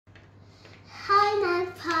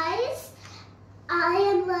Pies, I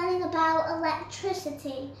am learning about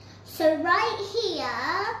electricity. So right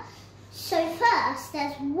here, so first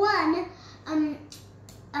there's one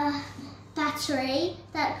battery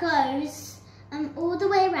that goes all the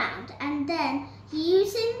way around, and then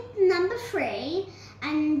using number 3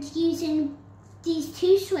 and using these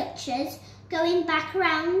 2 switches going back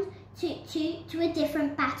around to a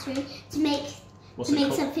different battery to make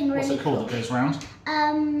something really What's it called that goes round?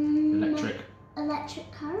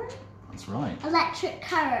 Electric current. That's right. Electric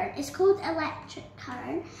current. It's called electric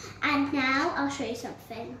current. And now I'll show you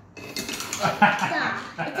something. It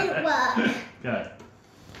didn't work. Go.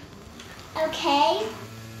 Okay.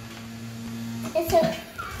 It's a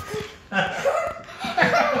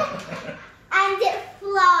and it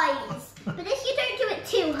flies. But if you don't do it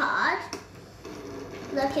too hard,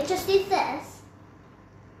 look, it just does this.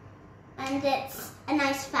 And it's a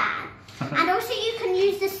nice fan. And also you can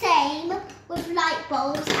use the same with light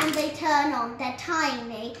bulbs and they turn on. They're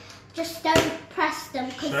tiny. Just don't press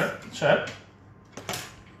them. Sure.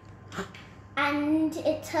 And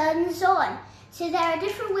it turns on. So there are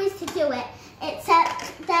different ways to do it.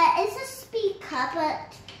 Except there is a speaker,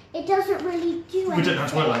 but it doesn't really do anything. We don't know how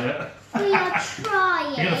to work that yet. We are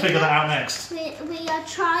trying. You're going to figure that out next. We are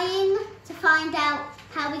trying to find out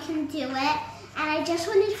how we can do it. And I just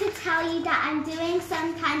wanted to tell you that I'm doing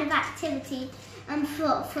some kind of activity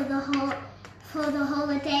for the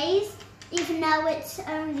holidays, even though it's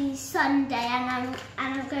only Sunday and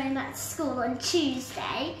I'm going back to school on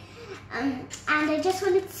Tuesday. And I just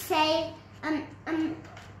wanted to say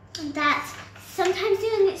that sometimes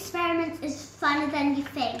doing experiments is funner than you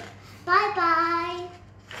think. Bye bye.